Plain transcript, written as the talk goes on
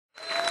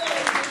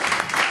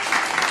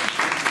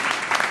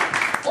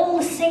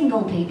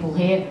single people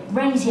here,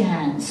 raise your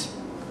hands.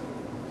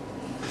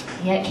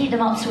 Yeah, keep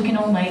them up so we can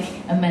all make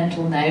a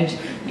mental note.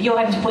 But you're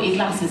having to put your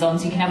glasses on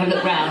so you can have a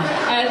look round.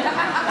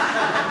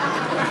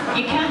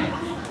 You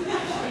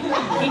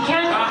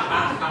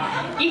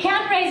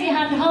can raise your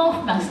hand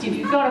half-mast if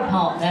you've got a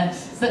partner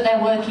that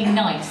they're working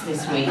nights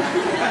this week.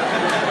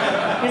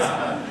 Because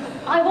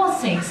I was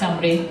seeing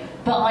somebody,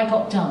 but I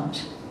got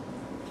dumped.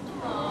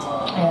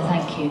 Yeah,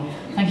 thank you.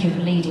 Thank you for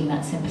leading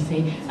that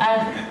sympathy.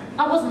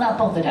 I wasn't that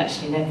bothered,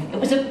 actually, though. It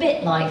was a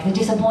bit like the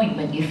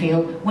disappointment you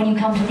feel when you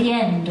come to the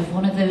end of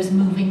one of those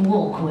moving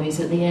walkways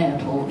at the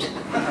airport.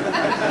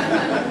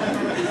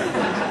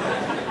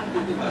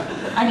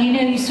 And you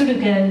know, you sort of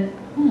go,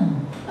 hmm.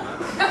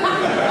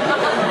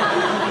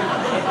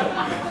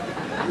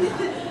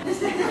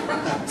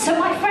 So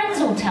my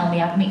friends all tell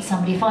me I'd meet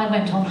somebody if I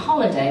went on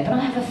holiday, but I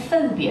have a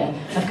phobia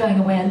of going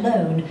away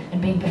alone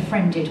and being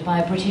befriended by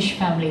a British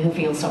family who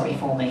feel sorry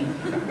for me.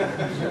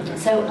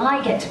 So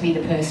I get to be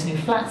the person who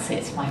flat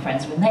sits my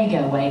friends when they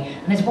go away,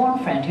 and there's one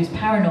friend who's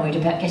paranoid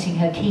about getting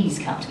her keys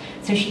cut,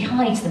 so she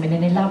hides them in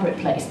an elaborate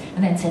place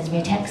and then sends me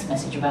a text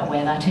message about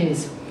where that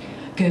is.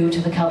 Go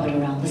to the cupboard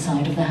around the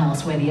side of the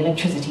house where the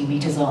electricity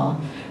meters are.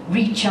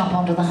 Reach up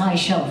onto the high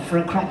shelf for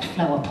a cracked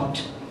flower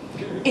pot.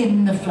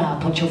 In the flower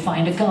pot you'll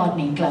find a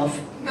gardening glove.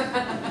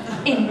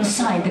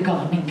 Inside the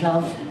gardening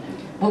glove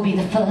will be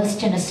the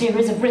first in a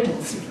series of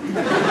riddles.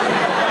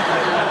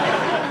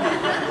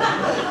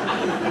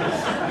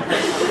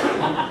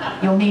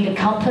 You'll need a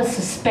compass,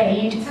 a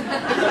spade,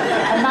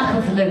 a map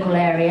of the local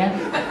area,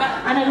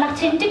 and a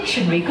Latin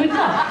dictionary. Good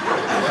luck.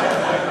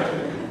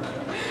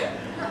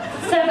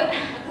 So,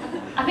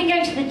 I've been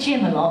going to the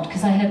gym a lot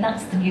because I heard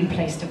that's the new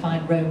place to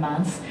find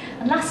romance.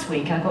 And last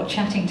week I got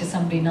chatting to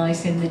somebody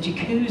nice in the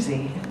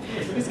jacuzzi.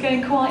 It was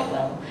going quite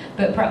well,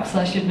 but perhaps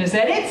I shouldn't have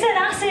said, "It's an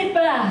acid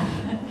bath!"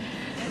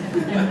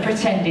 and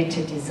pretended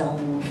to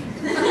dissolve.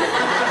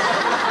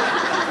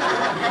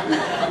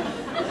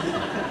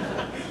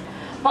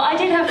 But I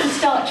did have to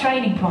start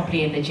training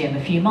properly in the gym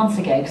a few months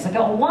ago because I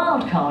got a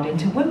wild card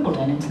into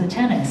Wimbledon, into the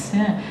tennis.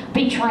 Yeah. I've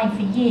been trying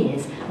for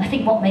years, and I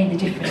think what made the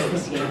difference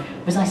this year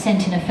was I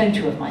sent in a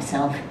photo of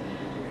myself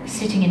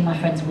sitting in my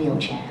friend's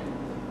wheelchair.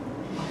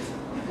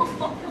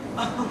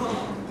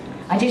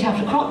 I did have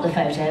to crop the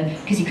photo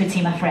because you could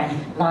see my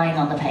friend lying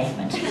on the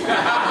pavement.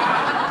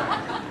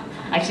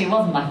 Actually, it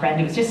wasn't my friend,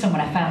 it was just someone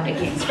I found at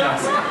King's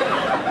Cross,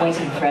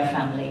 waiting for her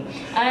family.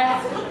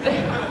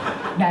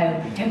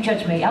 No, don't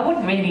judge me. I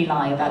wouldn't really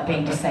lie about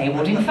being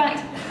disabled. In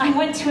fact, I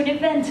went to an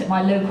event at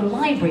my local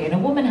library and a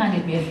woman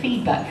handed me a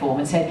feedback form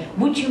and said,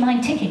 "Would you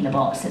mind ticking the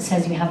box that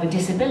says you have a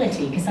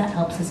disability, because that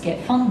helps us get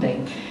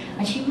funding?"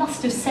 And she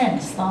must have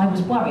sensed that I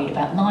was worried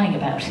about lying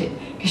about it,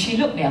 because she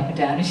looked me up and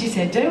down and she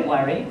said, "Don't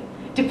worry,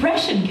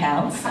 depression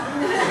counts."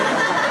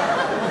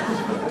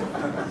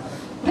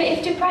 But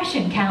if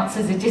depression counts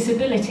as a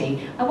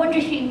disability, I wonder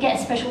if you can get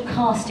a special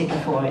car sticker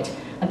for it,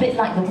 a bit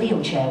like the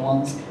wheelchair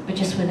ones, but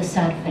just with a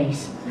sad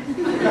face.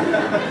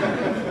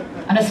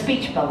 And a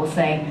speech bubble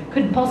saying,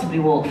 "Couldn't possibly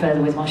walk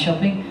further with my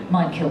shopping,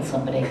 might kill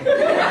somebody."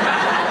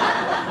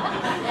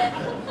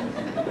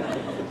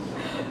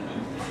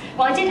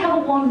 Well, I did have a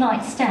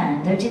one-night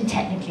stand, though it didn't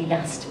technically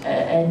last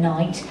a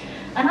night.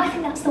 And I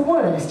think that's the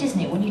worst,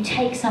 isn't it? When you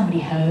take somebody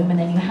home and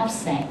then you have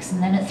sex,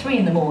 and then at 3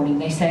 in the morning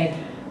they say,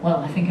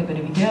 "Well, I think I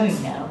better be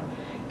going now."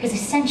 Because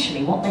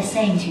essentially what they're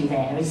saying to you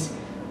there is,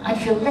 "I'd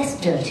feel less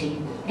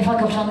dirty if I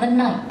got on the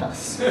night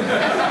bus."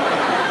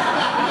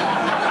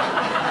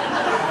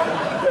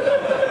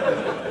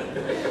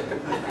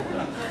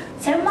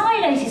 So my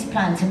latest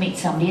plan to meet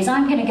somebody is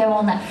I'm going to go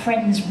on that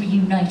Friends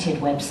Reunited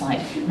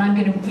website and I'm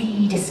going to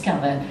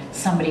rediscover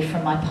somebody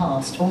from my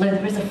past, although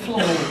there is a flaw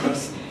with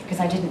this, because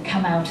I didn't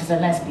come out as a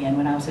lesbian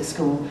when I was at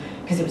school,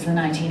 because it was the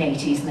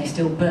 1980s and they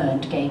still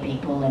burned gay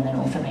people in the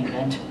north of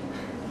England.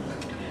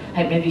 I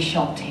hope nobody's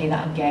shocked to hear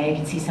that I'm gay. I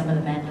can see some of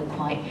the men look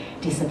quite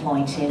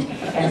disappointed.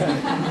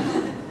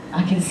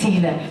 I can see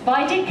that. But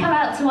I did come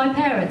out to my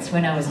parents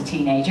when I was a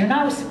teenager, and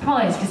I was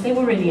surprised because they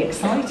were really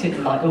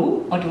excited, like,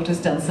 "Oh, my daughter's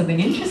done something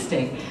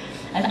interesting."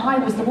 And I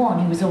was the one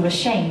who was all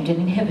ashamed and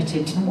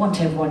inhibited, didn't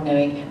want everyone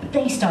knowing. But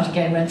they started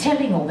going around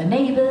telling all the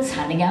neighbours,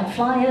 handing out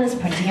flyers,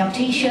 printing up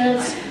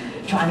t-shirts,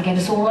 trying to get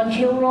us all on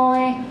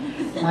Kilroy.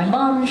 My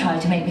mum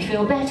tried to make me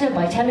feel better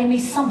by telling me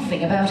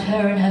something about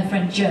her and her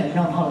friend Joan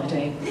on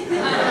holiday.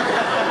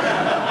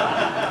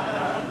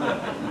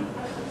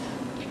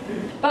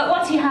 But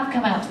once you have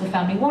come out to the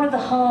family, one of the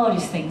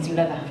hardest things you'll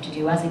ever have to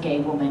do as a gay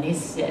woman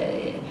is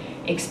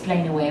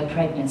explain away a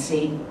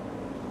pregnancy.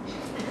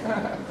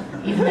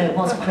 Even though it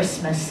was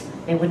Christmas,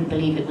 they wouldn't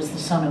believe it was the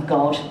Son of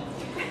God.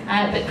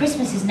 But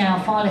Christmas is now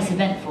far less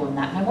eventful than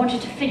that, and I wanted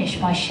to finish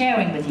by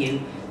sharing with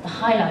you the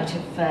highlight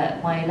of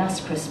my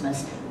last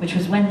Christmas, which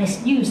was when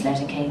this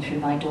newsletter came through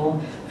my door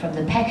from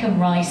the Peckham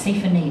Rye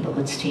Safer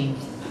Neighbourhoods team.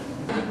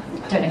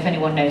 Don't know if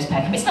anyone knows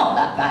Peckham. It's not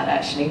that bad,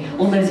 actually.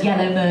 All those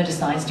yellow murder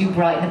signs do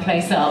brighten the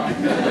place up.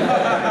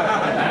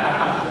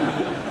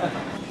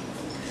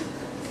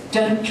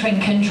 Don't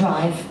drink and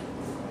drive.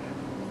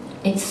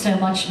 It's so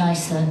much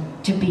nicer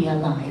to be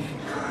alive.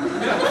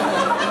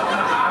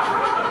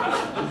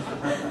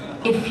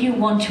 If you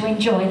want to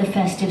enjoy the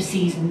festive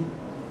season,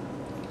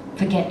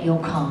 forget your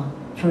car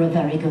for a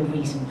very good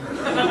reason.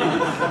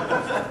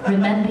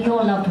 Remember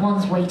your loved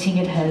ones waiting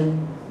at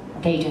home.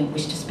 They don't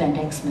wish to spend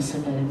Xmas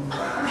alone.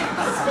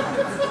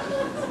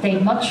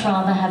 They'd much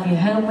rather have you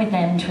home with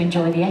them to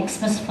enjoy the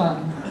Xmas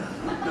fun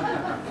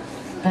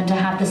than to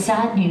have the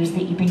sad news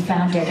that you've been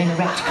found dead in a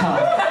wrecked car.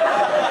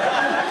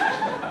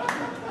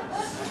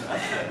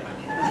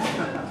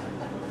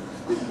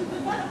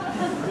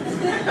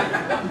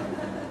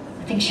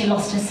 I think she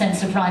lost her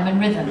sense of rhyme and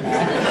rhythm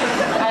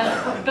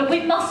there. But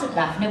we mustn't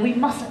laugh. No, we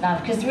mustn't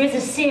laugh, because there is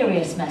a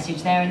serious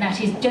message there, and that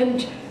is,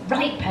 don't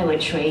write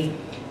poetry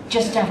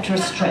just after a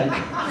stroke.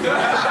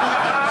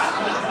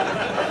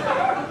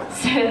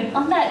 So,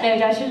 on that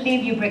note, I shall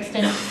leave you,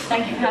 Brixton.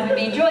 Thank you for having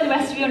me. Enjoy the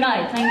rest of your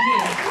night. Thank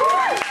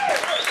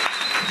you.